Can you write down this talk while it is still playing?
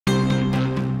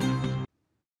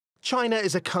China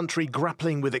is a country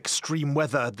grappling with extreme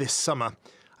weather this summer,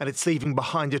 and it's leaving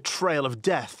behind a trail of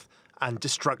death and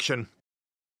destruction.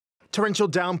 Torrential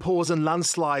downpours and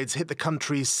landslides hit the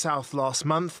country's south last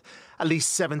month. At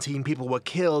least 17 people were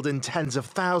killed and tens of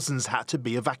thousands had to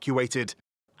be evacuated.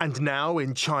 And now,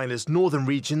 in China's northern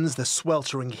regions, the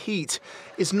sweltering heat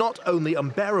is not only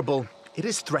unbearable, it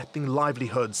is threatening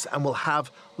livelihoods and will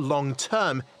have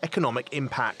long-term economic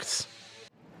impacts.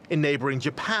 In neighbouring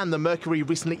Japan, the mercury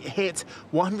recently hit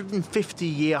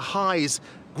 150-year highs,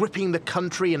 gripping the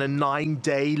country in a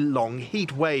 9-day-long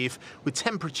heat wave, with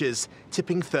temperatures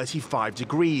tipping 35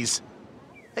 degrees.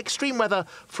 Extreme weather,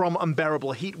 from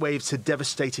unbearable heat waves to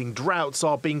devastating droughts,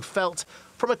 are being felt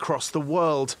from across the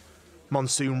world.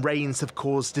 Monsoon rains have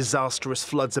caused disastrous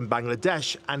floods in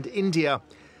Bangladesh and India.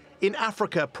 In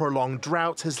Africa, prolonged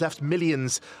drought has left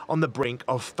millions on the brink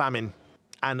of famine.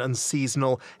 And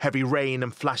unseasonal heavy rain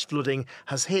and flash flooding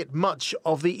has hit much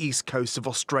of the east coast of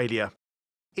Australia.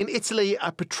 In Italy,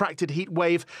 a protracted heat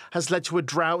wave has led to a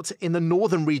drought in the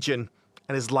northern region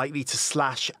and is likely to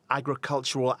slash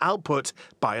agricultural output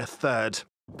by a third.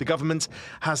 The government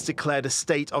has declared a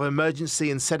state of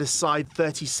emergency and set aside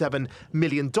 $37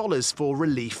 million for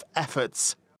relief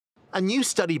efforts. A new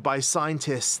study by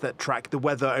scientists that track the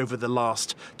weather over the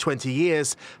last 20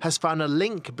 years has found a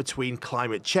link between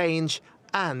climate change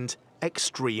and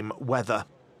extreme weather.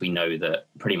 We know that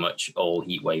pretty much all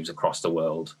heat waves across the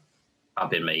world have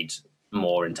been made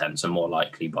more intense and more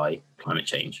likely by climate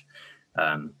change.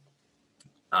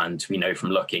 And we know from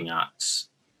looking at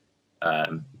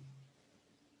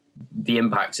the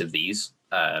impacts of these,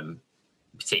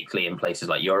 particularly in places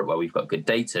like Europe where we've got good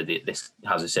data, this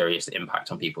has a serious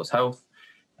impact on people's health.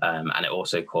 And it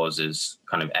also causes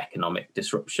kind of economic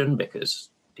disruption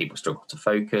because people struggle to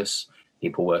focus.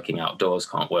 People working outdoors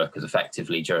can't work as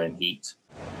effectively during heat.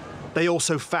 They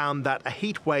also found that a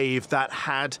heat wave that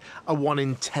had a 1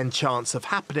 in 10 chance of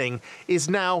happening is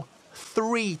now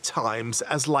 3 times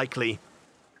as likely.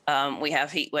 We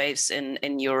have heat waves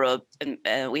in Europe,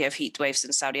 and we have heat waves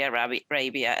in Saudi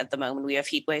Arabia at the moment. We have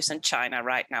heat waves in China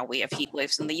right now. We have heat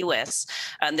waves in the US.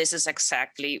 And this is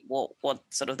exactly what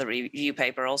sort of the review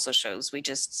paper also shows. We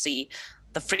just see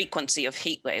the frequency of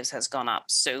heat waves has gone up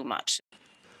so much.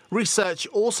 Research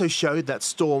also showed that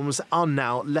storms are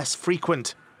now less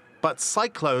frequent, but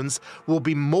cyclones will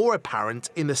be more apparent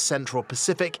in the central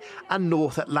Pacific and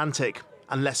North Atlantic,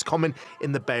 and less common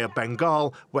in the Bay of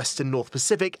Bengal, western North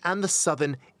Pacific and the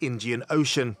southern Indian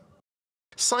Ocean.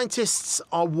 Scientists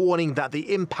are warning that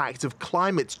the impact of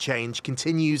climate change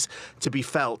continues to be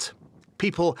felt.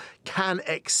 People can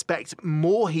expect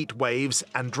more heat waves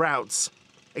and droughts,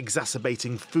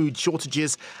 exacerbating food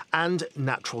shortages and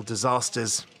natural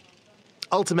disasters.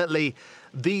 Ultimately,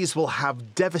 these will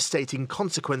have devastating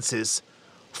consequences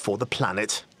for the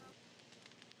planet.